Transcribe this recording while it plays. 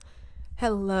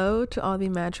Hello to all the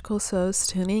magical souls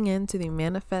tuning in to the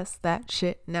Manifest That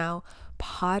Shit Now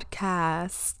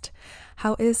podcast.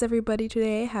 How is everybody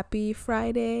today? Happy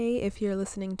Friday if you're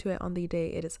listening to it on the day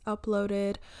it is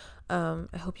uploaded. I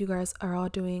hope you guys are all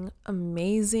doing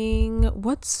amazing.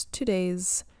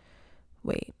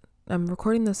 Wait, I'm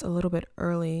recording this a little bit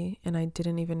early and I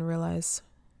didn't even realize.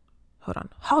 Hold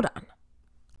on.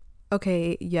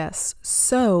 Okay, yes.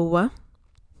 So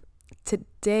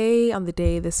today, on the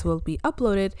day this will be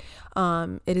uploaded,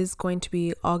 it is going to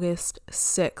be August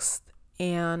 6th,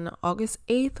 and August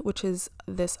 8th, which is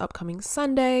this upcoming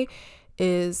Sunday,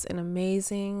 is an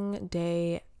amazing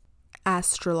day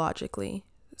astrologically.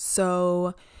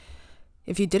 So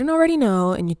if you didn't already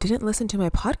know and you didn't listen to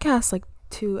my podcast like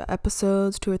 2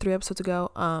 or 3 episodes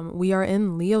ago, we are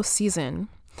in Leo season.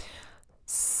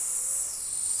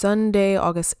 Sunday,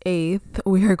 August 8th,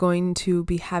 we are going to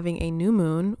be having a new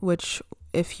moon, which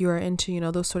if you are into,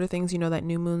 those sort of things, that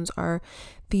new moons are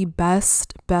the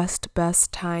best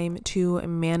time to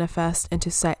manifest and to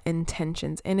set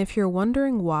intentions. And if you're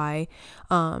wondering why,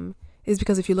 is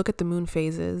because if you look at the moon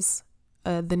phases,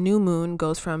 the new moon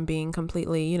goes from being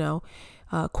completely,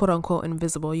 quote unquote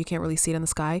invisible, you can't really see it in the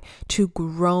sky, to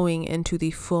growing into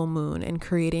the full moon and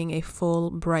creating a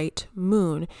full bright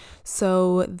moon.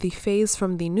 So the phase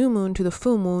from the new moon to the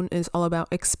full moon is all about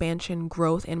expansion,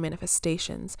 growth, and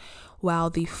manifestations, while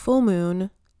the full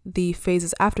moon, the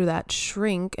phases after that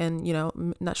shrink and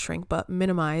not shrink but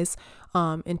minimize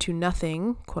into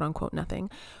nothing, quote unquote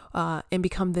nothing, and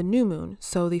become the new moon.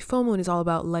 So the full moon is all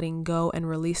about letting go and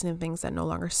releasing things that no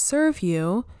longer serve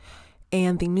you.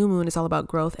 And the new moon is all about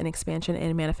growth and expansion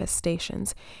and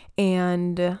manifestations.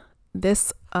 And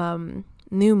this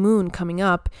new moon coming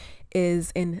up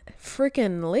is in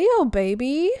freaking Leo,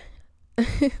 baby.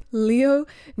 Leo,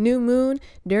 new moon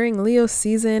during Leo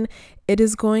season. It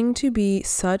is going to be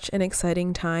such an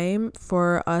exciting time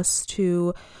for us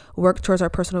to work towards our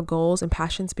personal goals and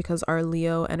passions, because our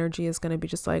Leo energy is going to be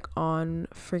just like on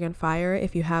friggin' fire.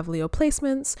 If you have Leo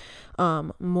placements,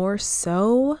 more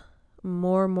so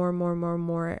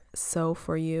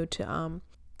for you to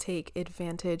take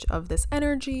advantage of this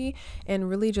energy and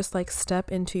really just like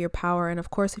step into your power. And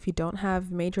of course, if you don't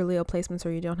have major Leo placements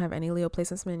or you don't have any Leo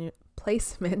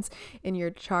placements in your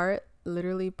chart,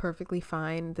 literally perfectly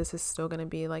fine. This is still going to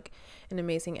be like an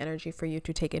amazing energy for you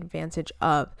to take advantage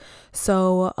of.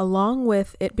 So along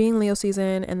with it being Leo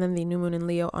season and then the new moon in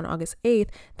Leo on August 8th,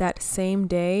 that same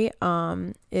day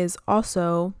is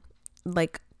also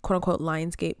like quote unquote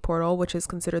Lionsgate portal, which is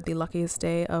considered the luckiest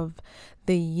day of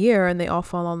the year, and they all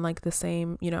fall on like the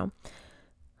same,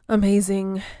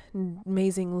 amazing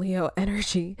Leo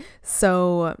energy.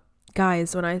 So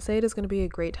guys, when I say it is going to be a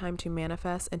great time to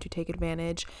manifest and to take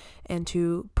advantage and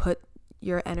to put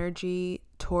your energy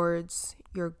towards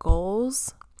your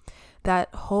goals,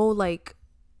 that whole like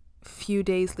few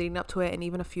days leading up to it and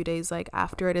even a few days like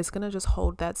after it is going to just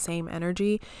hold that same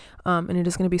energy, and it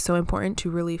is going to be so important to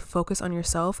really focus on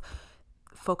yourself,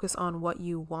 focus on what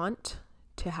you want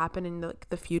to happen in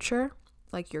the future,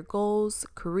 like your goals,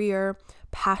 career,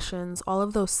 passions, all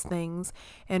of those things,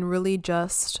 and really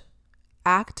just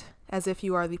act as if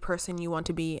you are the person you want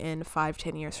to be in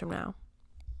 5-10 years from now.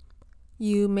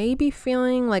 You may be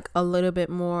feeling like a little bit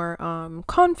more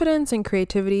confidence and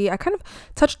creativity. I kind of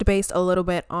touched base a little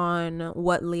bit on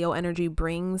what Leo energy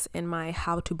brings in my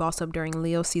How to Boss Up During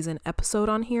Leo Season episode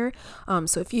on here.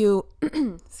 So if you,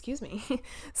 excuse me.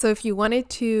 So if you wanted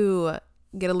to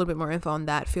get a little bit more info on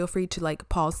that, feel free to like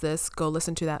pause this, go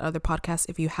listen to that other podcast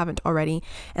if you haven't already,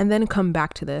 and then come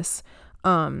back to this.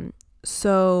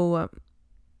 So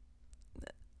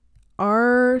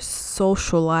our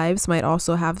social lives might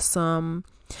also have a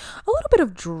little bit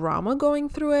of drama going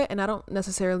through it, and I don't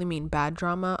necessarily mean bad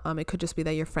drama. It could just be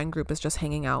that your friend group is just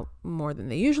hanging out more than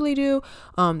they usually do.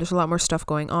 There's a lot more stuff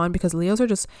going on because Leos are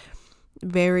just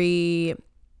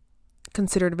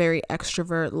considered very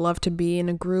extrovert, love to be in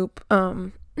a group.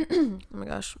 Oh my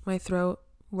gosh, my throat.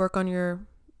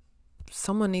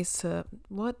 Someone needs to,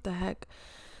 what the heck?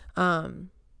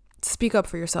 Speak up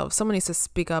for yourself. Someone needs to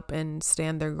speak up and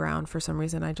stand their ground. For some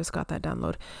reason, I just got that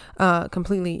download.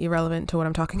 Completely irrelevant to what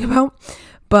I'm talking about.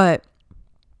 But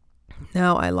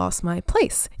now I lost my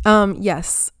place.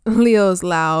 Yes, Leo's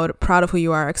loud, proud of who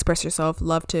you are, express yourself,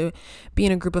 love to be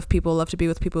in a group of people, love to be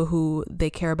with people who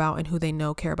they care about and who they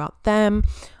know care about them.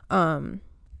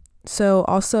 So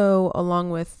also along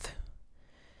with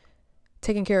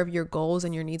taking care of your goals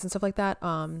and your needs and stuff like that,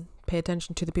 pay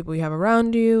attention to the people you have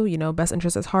around you, best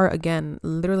interest at heart. Again,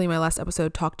 literally my last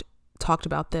episode talked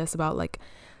about this, about like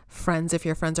friends, if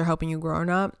your friends are helping you grow or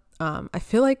not. I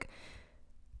feel like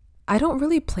I don't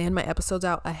really plan my episodes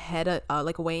out ahead of,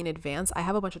 like way in advance. I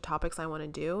have a bunch of topics I want to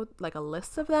do, like a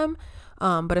list of them.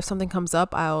 But if something comes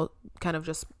up, I'll kind of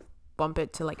just bump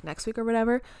it to like next week or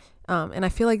whatever. And I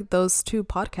feel like those two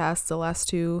podcasts, the last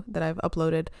two that I've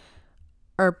uploaded,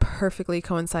 are perfectly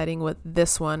coinciding with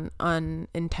this one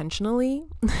unintentionally.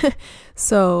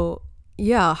 So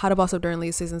yeah, how to boss up during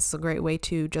Leo season is a great way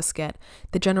to just get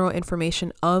the general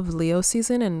information of Leo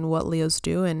season and what Leos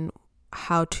do and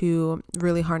how to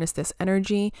really harness this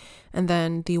energy. And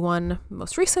then the one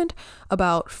most recent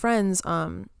about friends,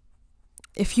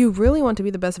 if you really want to be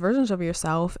the best versions of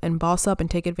yourself and boss up and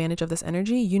take advantage of this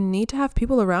energy, you need to have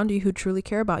people around you who truly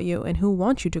care about you and who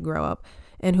want you to grow up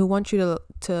and who want you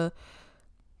to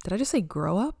did I just say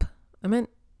grow up? I meant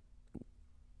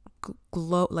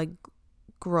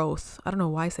growth. I don't know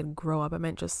why I said grow up. I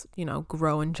meant just,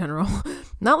 grow in general.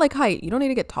 Not like height. You don't need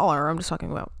to get taller. I'm just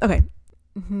talking about. Okay.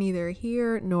 Neither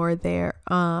here nor there.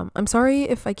 I'm sorry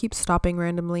if I keep stopping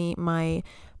randomly. My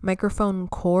microphone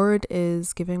cord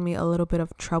is giving me a little bit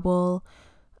of trouble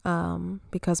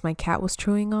because my cat was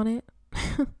chewing on it.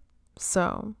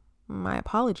 So, my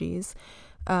apologies.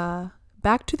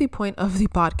 Back to the point of the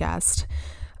podcast.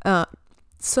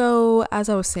 So as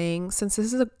I was saying, since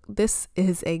this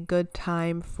is a good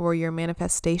time for your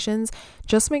manifestations,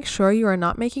 just make sure you are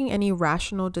not making any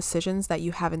rational decisions that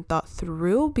you haven't thought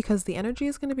through, because the energy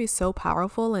is going to be so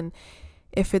powerful. And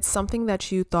if it's something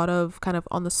that you thought of kind of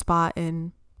on the spot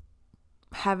and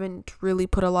haven't really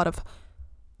put a lot of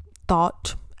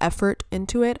effort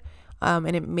into it,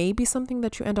 and it may be something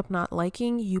that you end up not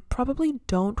liking, you probably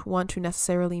don't want to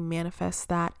necessarily manifest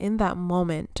that in that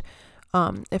moment.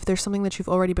 If there's something that you've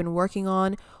already been working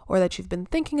on or that you've been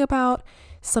thinking about,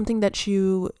 something that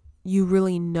you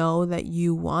really know that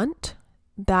you want,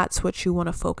 that's what you want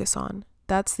to focus on.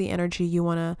 That's the energy you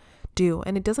want to do.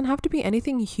 And it doesn't have to be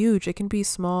anything huge. It can be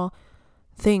small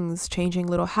things, changing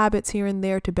little habits here and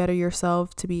there to better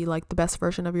yourself, to be like the best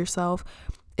version of yourself.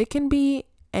 It can be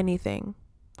anything.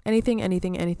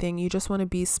 Anything. You just want to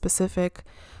be specific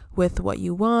with what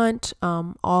you want.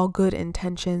 All good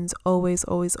intentions, always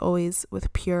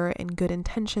with pure and good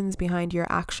intentions behind your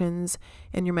actions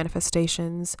and your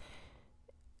manifestations.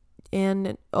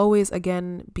 And always,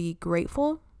 again, be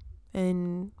grateful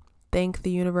and thank the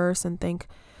universe and thank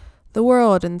the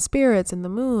world and spirits and the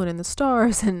moon and the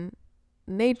stars and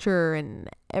nature and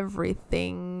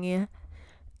everything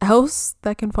else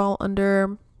that can fall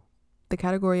under the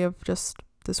category of just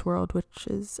this world, which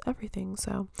is everything.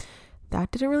 So that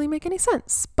didn't really make any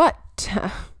sense, but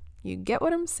you get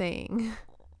what I'm saying.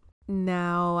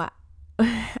 Now,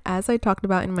 as I talked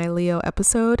about in my Leo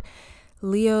episode,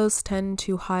 Leos tend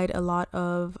to hide a lot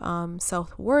of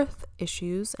self-worth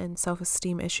issues and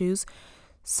self-esteem issues.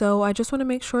 So I just want to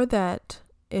make sure that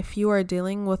if you are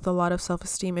dealing with a lot of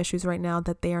self-esteem issues right now,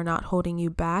 that they are not holding you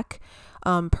back.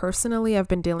 Personally, I've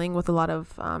been dealing with a lot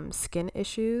of skin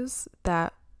issues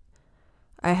that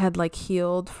I had like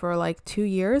healed for like 2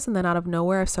 years, and then out of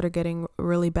nowhere I started getting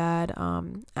really bad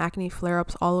acne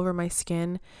flare-ups all over my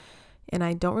skin, and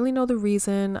I don't really know the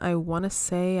reason. I want to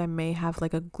say I may have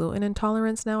like a gluten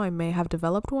intolerance now. I may have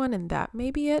developed one, and that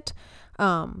may be it.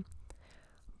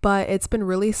 But it's been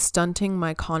really stunting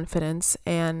my confidence,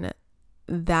 and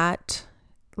that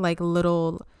like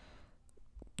little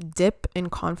dip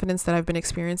in confidence that I've been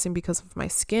experiencing because of my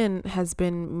skin has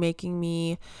been making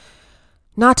me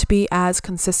not to be as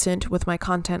consistent with my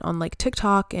content on like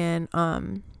TikTok and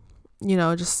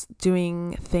just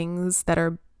doing things that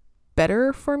are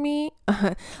better for me.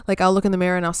 Like I'll look in the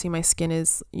mirror and I'll see my skin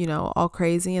is all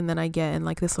crazy, and then I get in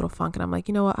like this little funk and I'm like,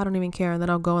 you know what, I don't even care. And then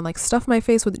I'll go and like stuff my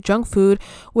face with junk food,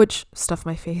 that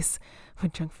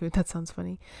sounds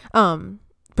funny.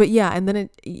 But yeah, and then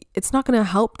it's not going to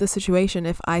help the situation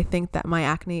if I think that my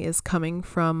acne is coming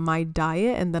from my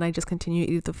diet, and then I just continue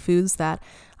to eat the foods that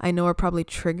I know are probably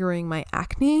triggering my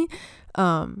acne.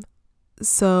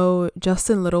 So just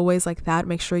in little ways like that,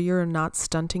 make sure you're not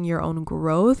stunting your own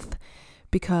growth,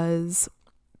 because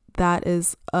that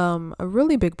is a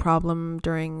really big problem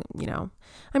during,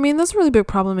 that's a really big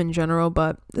problem in general,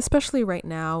 but especially right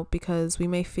now, because we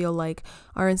may feel like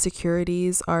our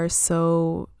insecurities are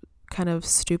so kind of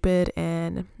stupid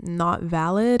and not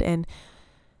valid, and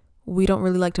we don't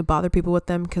really like to bother people with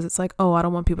them because it's like, oh, I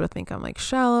don't want people to think I'm like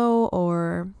shallow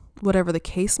or whatever the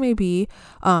case may be.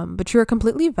 But you're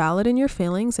completely valid in your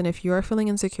feelings, and if you are feeling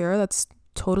insecure, that's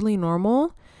totally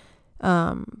normal.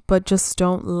 But just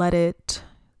don't let it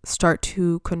start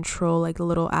to control like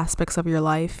little aspects of your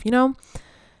life,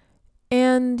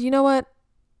 And you know what?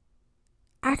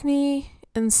 Acne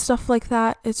and stuff like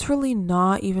that, it's really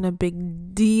not even a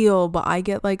big deal. But I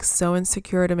get like so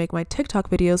insecure to make my TikTok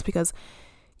videos because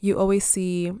you always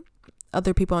see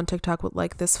other people on TikTok with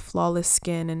like this flawless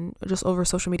skin, and just over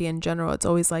social media in general, it's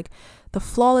always like the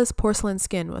flawless porcelain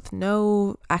skin with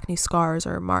no acne scars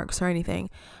or marks or anything.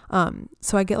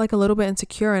 So I get like a little bit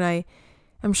insecure, and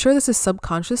I'm sure this is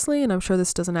subconsciously, and I'm sure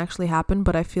this doesn't actually happen,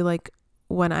 but I feel like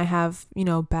when I have,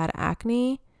 bad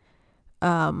acne,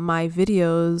 my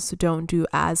videos don't do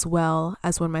as well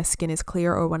as when my skin is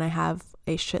clear or when I have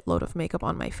a shitload of makeup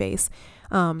on my face.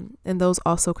 And those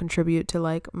also contribute to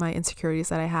like my insecurities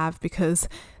that I have, because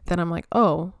then I'm like,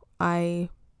 oh, I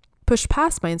pushed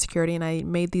past my insecurity and I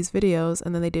made these videos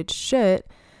and then they did shit.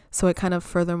 So it kind of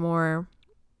furthermore,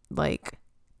 like,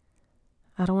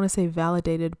 I don't want to say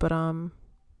validated, but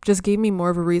just gave me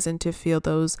more of a reason to feel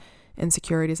those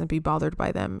insecurities and be bothered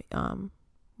by them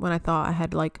when I thought I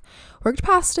had like worked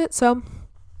past it. So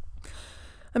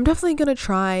I'm definitely gonna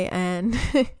try and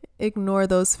ignore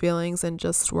those feelings and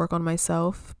just work on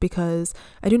myself, because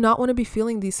I do not want to be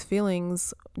feeling these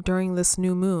feelings during this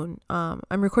new moon. I'm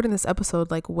recording this episode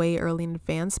like way early in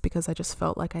advance because I just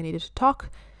felt like I needed to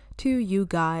talk to you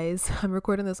guys. I'm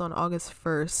recording this on August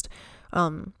 1st.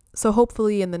 So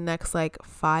hopefully in the next like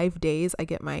 5 days I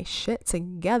get my shit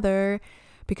together,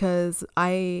 because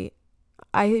I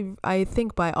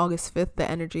think by August 5th the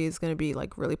energy is going to be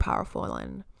like really powerful,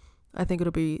 and I think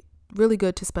it'll be really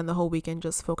good to spend the whole weekend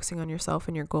just focusing on yourself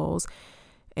and your goals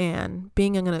and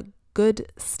being in a good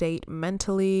state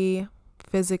mentally,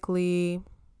 physically,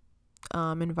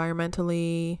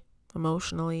 environmentally,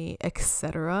 emotionally,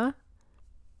 etc.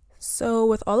 So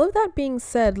with all of that being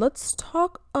said, let's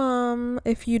talk,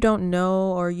 if you don't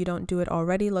know or you don't do it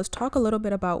already, let's talk a little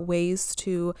bit about ways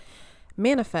to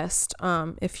manifest.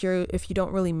 If you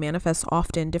don't really manifest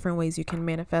often, different ways you can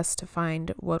manifest to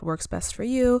find what works best for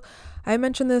you. I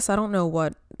mentioned this, I don't know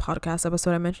what podcast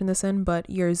episode I mentioned this in, but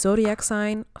your zodiac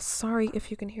sign, sorry if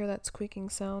you can hear that squeaking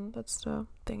sound, that's the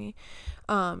thingy.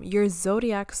 Your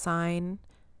zodiac sign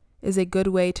is a good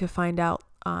way to find out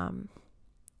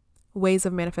ways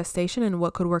of manifestation and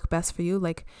what could work best for you.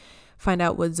 Like, find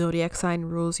out what zodiac sign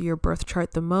rules your birth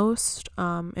chart the most,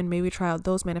 and maybe try out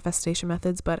those manifestation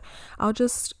methods. But I'll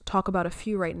just talk about a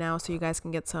few right now so you guys can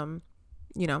get some,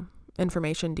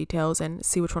 information, details, and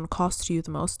see which one costs you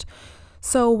the most.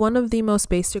 So one of the most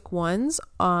basic ones,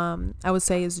 I would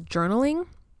say, is journaling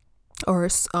or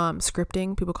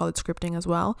scripting. People call it scripting as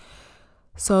well.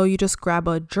 So you just grab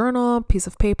a journal, piece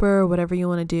of paper, whatever you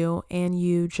want to do, and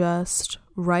you just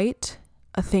write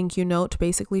a thank you note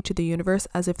basically to the universe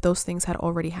as if those things had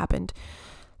already happened.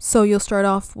 So you'll start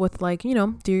off with like,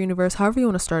 dear universe, however you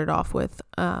want to start it off with,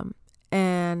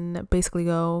 and basically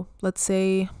go, let's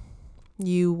say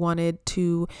you wanted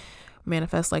to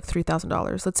manifest like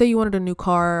 $3,000. Let's say you wanted a new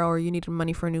car or you needed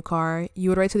money for a new car. You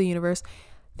would write to the universe,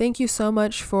 thank you so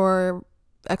much for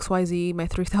XYZ, my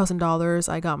 $3,000.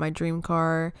 I got my dream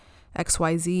car,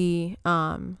 XYZ,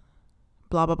 blah,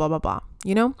 blah, blah, blah, blah,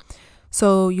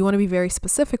 So you want to be very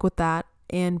specific with that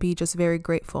and be just very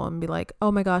grateful and be like,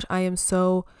 oh my gosh, I am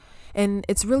so, and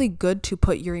it's really good to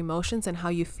put your emotions and how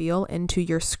you feel into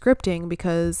your scripting,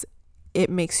 because it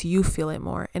makes you feel it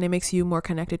more and it makes you more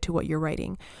connected to what you're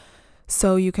writing.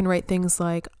 So you can write things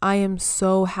like, I am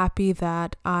so happy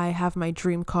that I have my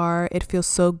dream car. It feels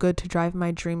so good to drive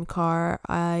my dream car.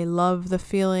 I love the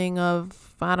feeling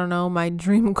of, I don't know, my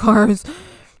dream car's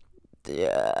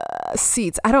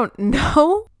seats. I don't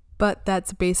know. But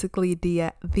that's basically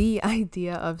the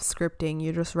idea of scripting.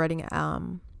 You're just writing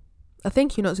a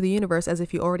thank you note to the universe as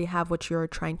if you already have what you're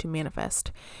trying to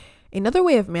manifest. Another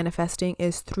way of manifesting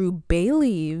is through bay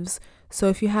leaves. So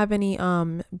if you have any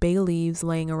bay leaves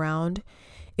laying around,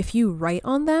 if you write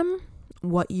on them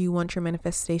what you want your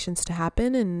manifestations to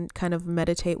happen and kind of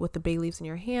meditate with the bay leaves in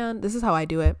your hand. This is how I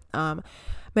do it.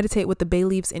 Meditate with the bay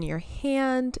leaves in your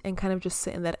hand and kind of just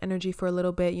sit in that energy for a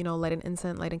little bit, light an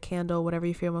incense, light a candle, whatever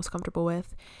you feel most comfortable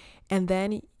with. And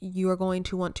then you are going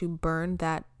to want to burn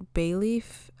that bay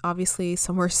leaf, obviously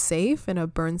somewhere safe, in a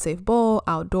burn safe bowl,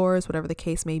 outdoors, whatever the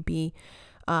case may be.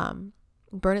 Burn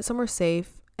it somewhere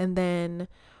safe. And then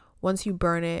once you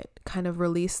burn it, kind of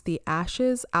release the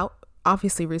ashes out,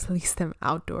 obviously release them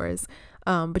outdoors.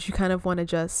 But you kind of want to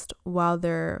just, while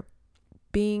they're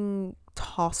being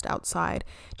tossed outside,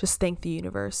 just thank the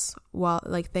universe,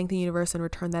 thank the universe and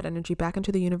return that energy back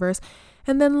into the universe,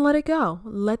 and then let it go,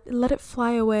 let it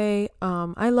fly away.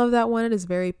 I love that one. It is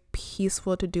very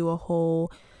peaceful to do a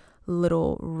whole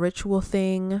little ritual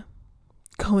thing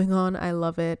going on. I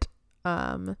love it.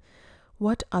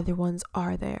 What other ones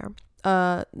are there?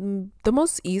 The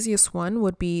most easiest one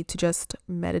would be to just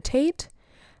meditate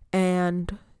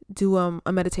and do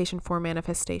a meditation for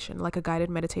manifestation, like a guided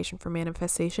meditation for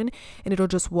manifestation, and it'll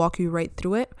just walk you right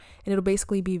through it, and it'll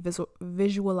basically be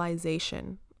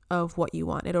visualization of what you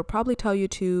want. It'll probably tell you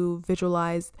to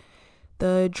visualize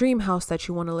the dream house that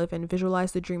you want to live in,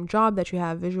 visualize the dream job that you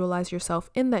have, visualize yourself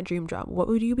in that dream job. What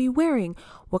would you be wearing?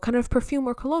 What kind of perfume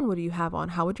or cologne would you have on?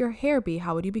 How would your hair be?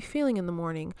 How would you be feeling in the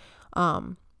morning?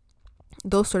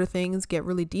 Those sort of things get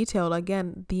really detailed.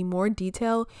 Again, the more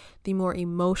detail, the more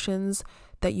emotions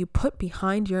that you put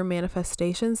behind your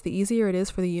manifestations, the easier it is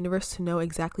for the universe to know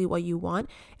exactly what you want,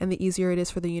 and the easier it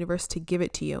is for the universe to give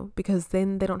it to you, because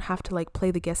then they don't have to like play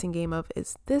the guessing game of,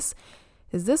 is this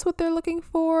what they're looking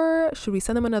for? Should we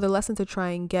send them another lesson to try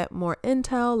and get more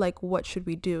intel? Like, what should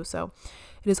we do? So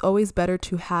it is always better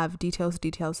to have details,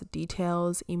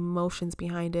 emotions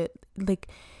behind it, like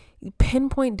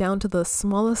pinpoint down to the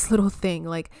smallest little thing.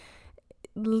 Like,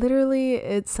 literally,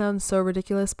 it sounds so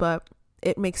ridiculous, but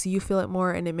it makes you feel it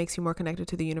more, and it makes you more connected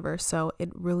to the universe. So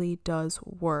it really does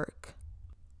work.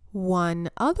 One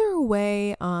other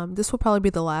way, this will probably be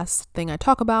the last thing I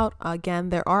talk about. Again,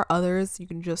 there are others. You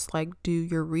can just like do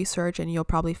your research, and you'll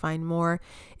probably find more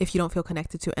if you don't feel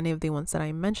connected to any of the ones that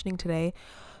I'm mentioning today.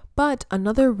 But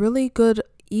another really good,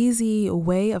 easy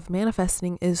way of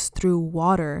manifesting is through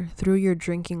water, through your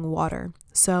drinking water.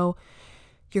 So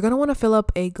you're going to want to fill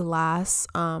up a glass.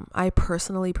 I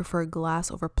personally prefer glass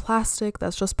over plastic.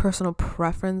 That's just personal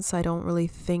preference. I don't really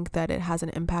think that it has an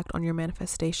impact on your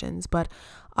manifestations, but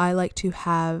I like to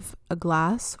have a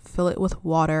glass, fill it with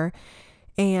water,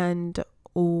 and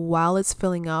while it's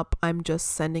filling up, I'm just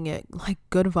sending it like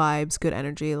good vibes, good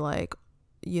energy, like,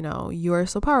 you know, you are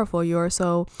so powerful, you are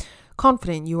so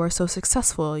confident, you are so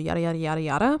successful, yada, yada, yada,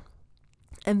 yada.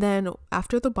 And then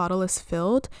after the bottle is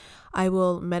filled, I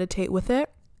will meditate with it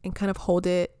and kind of hold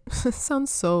it. It sounds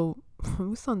so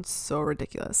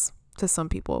ridiculous to some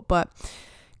people, but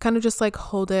kind of just like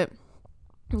hold it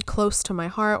close to my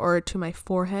heart or to my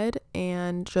forehead,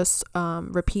 and just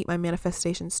repeat my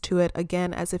manifestations to it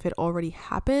again as if it already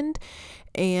happened,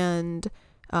 and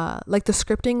like the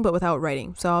scripting but without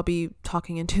writing. So I'll be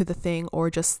talking into the thing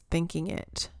or just thinking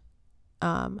it,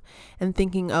 and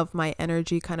thinking of my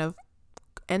energy kind of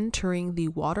entering the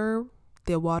water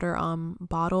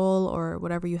bottle or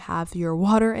whatever you have your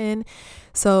water in.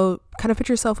 So kind of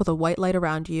picture yourself with a white light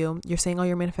around you. You're saying all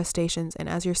your manifestations, and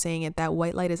as you're saying it, that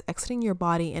white light is exiting your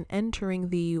body and entering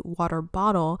the water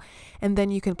bottle, and then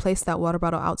you can place that water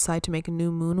bottle outside to make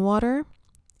new moon water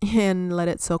and let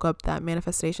it soak up that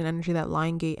manifestation energy, that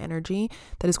Lion Gate energy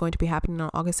that is going to be happening on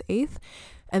August 8th.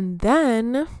 And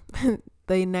then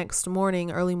the next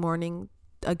morning, early morning,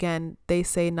 again, they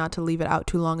say not to leave it out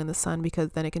too long in the sun, because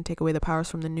then it can take away the powers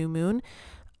from the new moon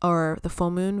or the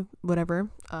full moon, whatever.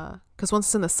 Because once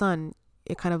it's in the sun,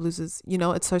 it kind of loses,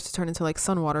 it starts to turn into like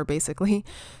sun water, basically.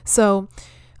 So,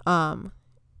 then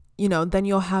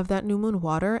you'll have that new moon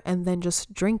water, and then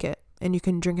just drink it. And you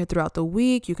can drink it throughout the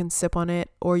week. You can sip on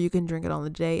it, or you can drink it on the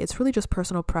day. It's really just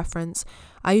personal preference.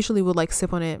 I usually would like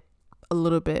sip on it a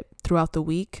little bit throughout the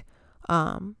week.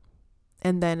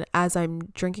 And then as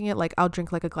I'm drinking it, like I'll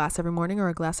drink like a glass every morning or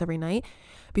a glass every night.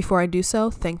 Before I do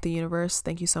so, thank the universe.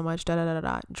 Thank you so much.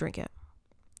 Drink it.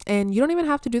 And you don't even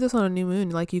have to do this on a new moon.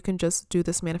 Like, you can just do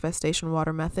this manifestation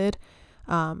water method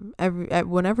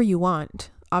whenever you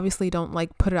want. Obviously, don't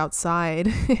like put it outside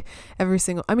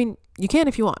you can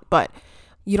if you want, but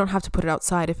you don't have to put it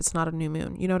outside if it's not a new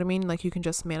moon. You know what I mean? Like, you can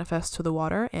just manifest to the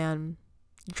water and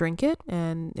drink it,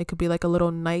 and it could be like a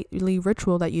little nightly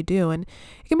ritual that you do, and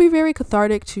it can be very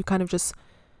cathartic to kind of just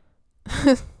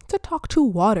to talk to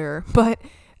water, but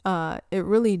it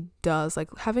really does, like,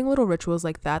 having little rituals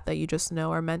like that you just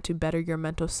know are meant to better your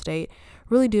mental state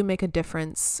really do make a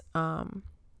difference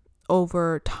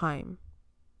over time.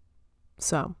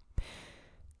 So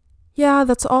yeah,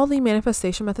 that's all the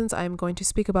manifestation methods I'm going to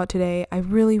speak about today. I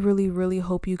really, really, really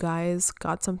hope you guys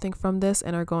got something from this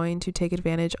and are going to take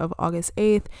advantage of August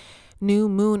 8th, new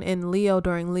moon in Leo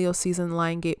during Leo season,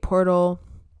 Lion Gate portal.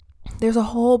 There's a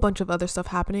whole bunch of other stuff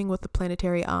happening with the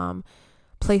planetary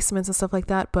placements and stuff like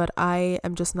that, but I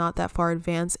am just not that far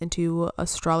advanced into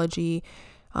astrology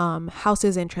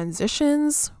houses and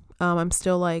transitions. I'm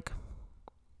still like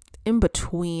in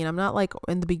between. I'm not like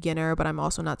in the beginner, but I'm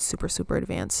also not super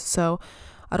advanced. So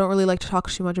I don't really like to talk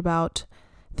too much about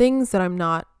things that I'm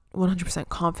not 100%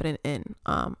 confident in.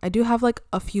 I do have like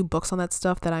a few books on that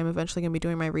stuff that I'm eventually going to be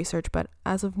doing my research, but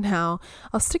as of now,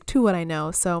 I'll stick to what I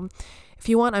know. So if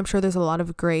you want, I'm sure there's a lot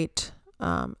of great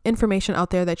information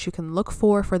out there that you can look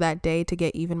for that day to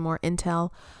get even more intel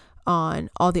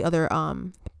on all the other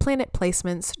planet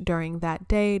placements during that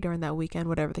day, during that weekend,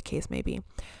 whatever the case may be.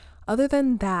 Other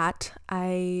than that,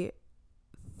 I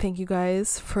thank you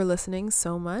guys for listening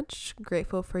so much.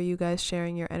 Grateful for you guys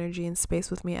sharing your energy and space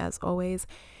with me as always.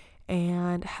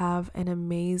 And have an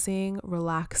amazing,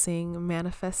 relaxing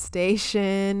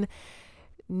manifestation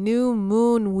new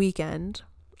moon weekend.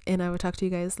 And I will talk to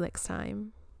you guys next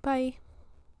time. Bye.